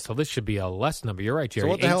 Yeah, so this should be a less number. You're right, Jerry. So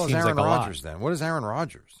what the hell is Aaron Rodgers then? What is Aaron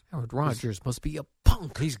Rodgers? Aaron Rodgers must be a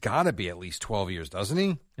punk. He's got to be at least 12 years, doesn't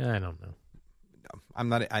he? I don't know. I'm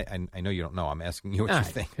not. I know you don't know. I'm asking you what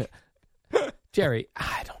you think. Jerry,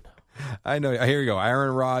 I don't know. I know. Here you go.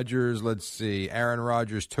 Aaron Rodgers. Let's see. Aaron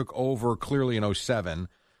Rodgers took over clearly in 07.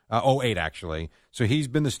 08, actually. So he's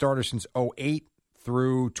been the starter since 08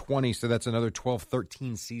 through 20. So that's another 12,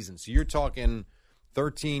 13 seasons. So you're talking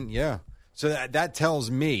 13. Yeah. So that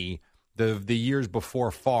tells me the years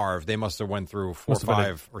before Favre, they must have went through 4,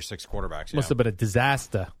 5, or 6 quarterbacks. Must have been a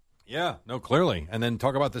disaster. Yeah. No, clearly. And then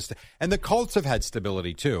talk about this. And the Colts have had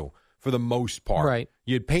stability, too, for the most part. Right.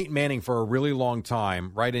 You had Peyton Manning for a really long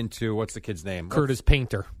time, right into, what's the kid's name? Curtis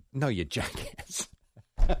Painter. No, you jackass.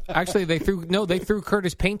 Actually, they threw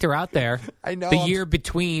Curtis Painter out there. I know. The year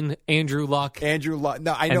between Andrew Luck. No,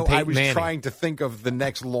 I know. I was Manning. trying to think of the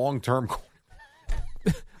next long-term.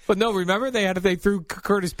 But no, remember they threw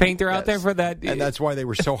Curtis Painter out there for that, and that's why they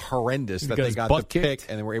were so horrendous that they got the pick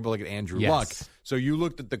and they were able to get Andrew Luck. So you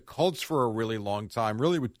looked at the Colts for a really long time,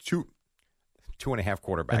 really with two and a half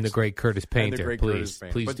quarterbacks, and the great Curtis Painter. Please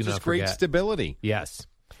but do just not forget. Great stability. Yes.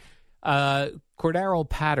 Cordero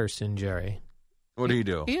Patterson, Jerry. What do you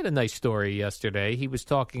do? He had a nice story yesterday. He was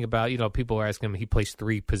talking about, people were asking him, he plays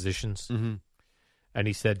 3 positions. Mm-hmm. And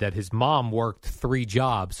he said that his mom worked 3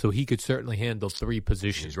 jobs, so he could certainly handle 3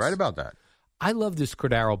 positions. He's right about that. I love this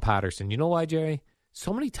Cordero Patterson. You know why, Jerry?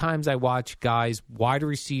 So many times I watch guys, wide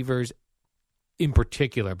receivers in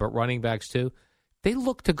particular, but running backs too, they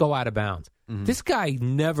look to go out of bounds. Mm-hmm. This guy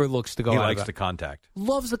never looks to go out of bounds. He likes the contact.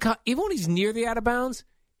 Loves the even when he's near the out of bounds,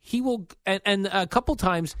 he will. And a couple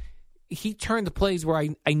times, he turned the plays where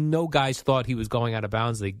I know guys thought he was going out of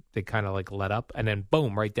bounds. They kind of like let up, and then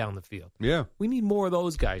boom, right down the field. Yeah. We need more of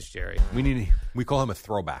those guys, Jerry. We call him a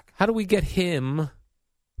throwback. How do we get him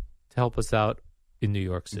to help us out in New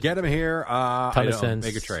York City? Get him here. Ton of sense.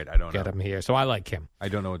 Make a trade. I don't know. Get him here. So I like him. I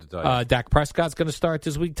don't know what to tell you. Dak Prescott's going to start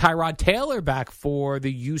this week. Tyrod Taylor back for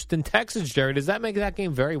the Houston Texans, Jerry. Does that make that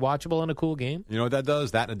game very watchable and a cool game? You know what that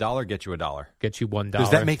does? That and $1 gets you $1. Get you $1.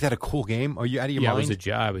 Does that make that a cool game? Are you out of your mind?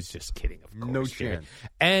 I was just kidding, of course. No Jerry. chance.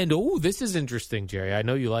 And, this is interesting, Jerry. I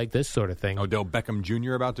know you like this sort of thing. Odell Beckham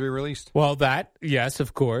Jr. about to be released? Well, yes,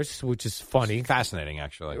 of course, which is funny. It's fascinating,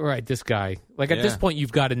 actually. Right, this guy. At this point,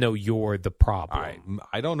 you've got to know you're the problem.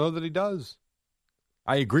 I don't know that he does.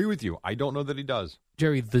 I agree with you. I don't know that he does.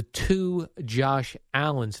 Jerry, the two Josh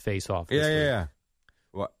Allens face off this week. Yeah.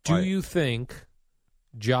 What? Do you think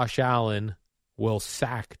Josh Allen will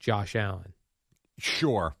sack Josh Allen?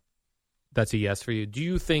 Sure. That's a yes for you. Do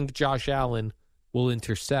you think Josh Allen will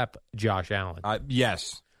intercept Josh Allen?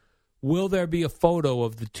 Yes. Will there be a photo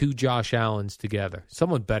of the two Josh Allens together?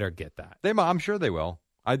 Someone better get that. I'm sure they will.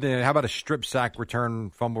 How about a strip sack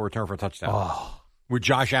fumble return for a touchdown? Oh. With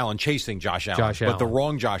Josh Allen chasing Josh Allen. But the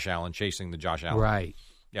wrong Josh Allen chasing the Josh Allen. Right.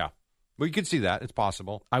 Yeah. Well, you could see that. It's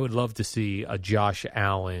possible. I would love to see a Josh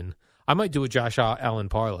Allen. I might do a Josh Allen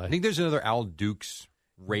parlay. I think there's another Al Dukes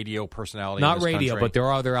radio personality. Not in this radio, country. but there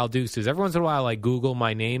are other Al Dukeses. Every once in a while, I Google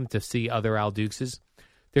my name to see other Al Dukeses.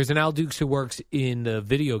 There's an Al Dukes who works in the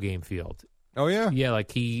video game field. Oh, yeah? Yeah,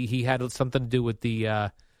 like he had something to do with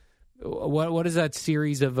the... what is that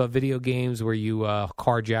series of video games where you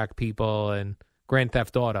carjack people and Grand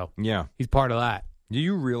Theft Auto? Yeah. He's part of that. Do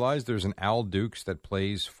you realize there's an Al Dukes that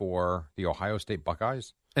plays for the Ohio State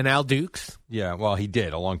Buckeyes? An Al Dukes? Yeah, well, he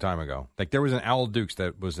did a long time ago. Like, there was an Al Dukes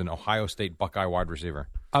that was an Ohio State Buckeye wide receiver.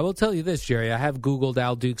 I will tell you this, Jerry. I have Googled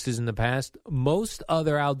Al Dukeses in the past. Most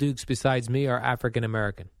other Al Dukes besides me are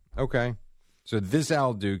African-American. Okay. So this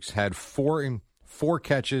Al Dukes had four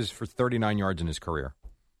catches for 39 yards in his career.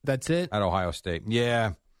 That's it? At Ohio State.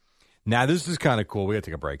 Yeah. Now, this is kind of cool. We got to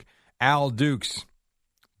take a break. Al Dukes,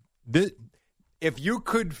 if you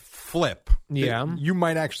could flip, you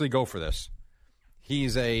might actually go for this.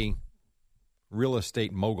 He's a real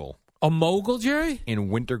estate mogul. A mogul, Jerry? In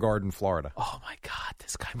Winter Garden, Florida. Oh, my God.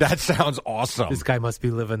 This guy. That sounds awesome. This guy must be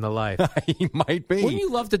living the life. He might be. Wouldn't you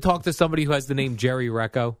love to talk to somebody who has the name Jerry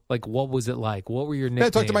Recco? Like, what was it like? What were your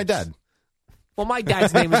nicknames? Yeah, talk to my dad. Well, my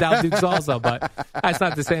dad's name is Al Dukes also, but that's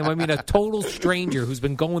not the same. I mean, a total stranger who's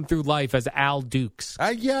been going through life as Al Dukes.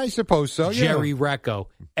 Yeah, I suppose so. Jerry Recco,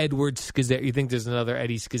 Edward Scazzeri. You think there's another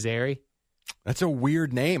Eddie Scazzeri? That's a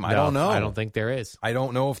weird name. I don't know. I don't think there is. I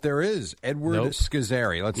don't know if there is. Edward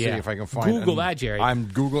Scazzeri. Let's see if I can find it. Google that, Jerry. I'm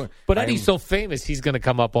Googling. But Eddie's so famous, he's going to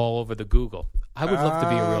come up all over the Google. I would love to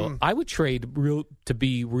be I would trade to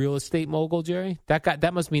be real estate mogul, Jerry.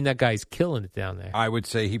 That must mean that guy's killing it down there. I would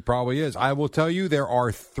say he probably is. I will tell you, there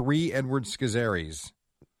are 3 Edward Scazzeris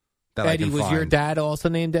that Eddie, I can was find. your dad also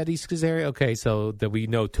named Eddie Scazzeri? Okay, so that we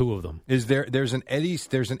know 2 of them. Is there's an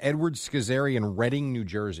Edward Scazzeri in Reading, New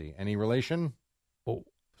Jersey. Any relation? Oh,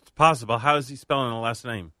 it's possible. How is he spelling the last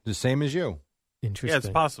name? The same as you. Interesting. Yeah, it's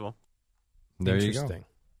possible. There you go.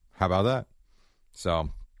 How about that? So,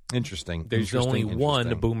 interesting. There's only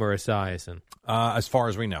one Boomer Esiason. As far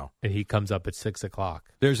as we know. And he comes up at 6 o'clock.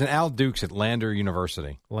 There's an Al Dukes at Lander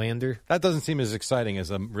University. Lander? That doesn't seem as exciting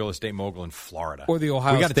as a real estate mogul in Florida. Or the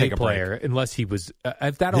Ohio State player, unless he was...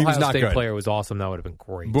 if that Ohio State player was awesome, that would have been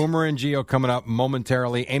great. Boomer and Gio coming up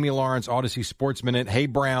momentarily. Amy Lawrence, Odyssey Sports Minute. Hey,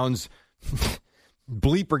 Browns.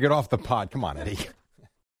 Bleep or get off the pod. Come on, Eddie.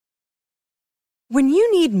 When you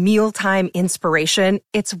need mealtime inspiration,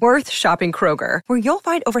 it's worth shopping Kroger, where you'll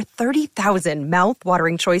find over 30,000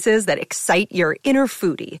 mouth-watering choices that excite your inner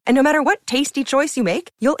foodie. And no matter what tasty choice you make,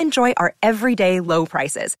 you'll enjoy our everyday low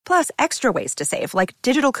prices, plus extra ways to save, like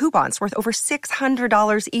digital coupons worth over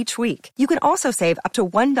 $600 each week. You can also save up to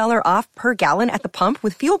 $1 off per gallon at the pump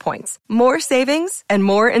with fuel points. More savings and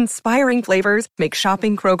more inspiring flavors make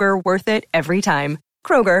shopping Kroger worth it every time.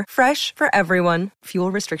 Kroger, fresh for everyone.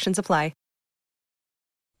 Fuel restrictions apply.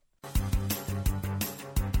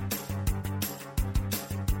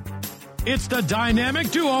 It's the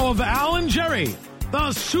dynamic duo of Al and Jerry,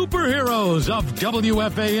 the superheroes of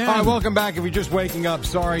WFAN. All right, welcome back. If you're just waking up,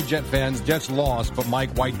 sorry, Jet fans. Jets lost, but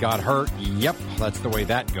Mike White got hurt. Yep, that's the way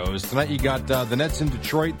that goes. Tonight you got the Nets in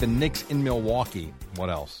Detroit, the Knicks in Milwaukee. What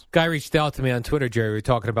else? Guy reached out to me on Twitter, Jerry. We were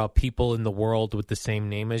talking about people in the world with the same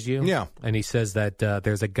name as you. Yeah. And he says that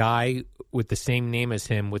there's a guy with the same name as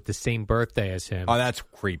him, with the same birthday as him. Oh, that's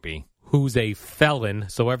creepy. Who's a felon.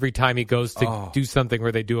 So every time he goes to do something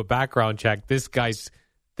where they do a background check, this guy's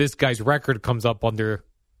record comes up under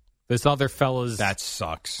this other fella's. That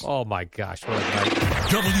sucks. Oh, my gosh. What a night.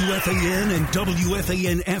 WFAN and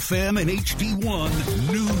WFAN-FM and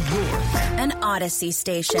HD1, New York. An Odyssey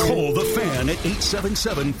station. Call the Fan at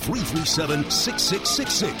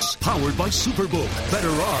 877-337-6666. Powered by Superbook. Better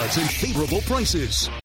odds and favorable prices.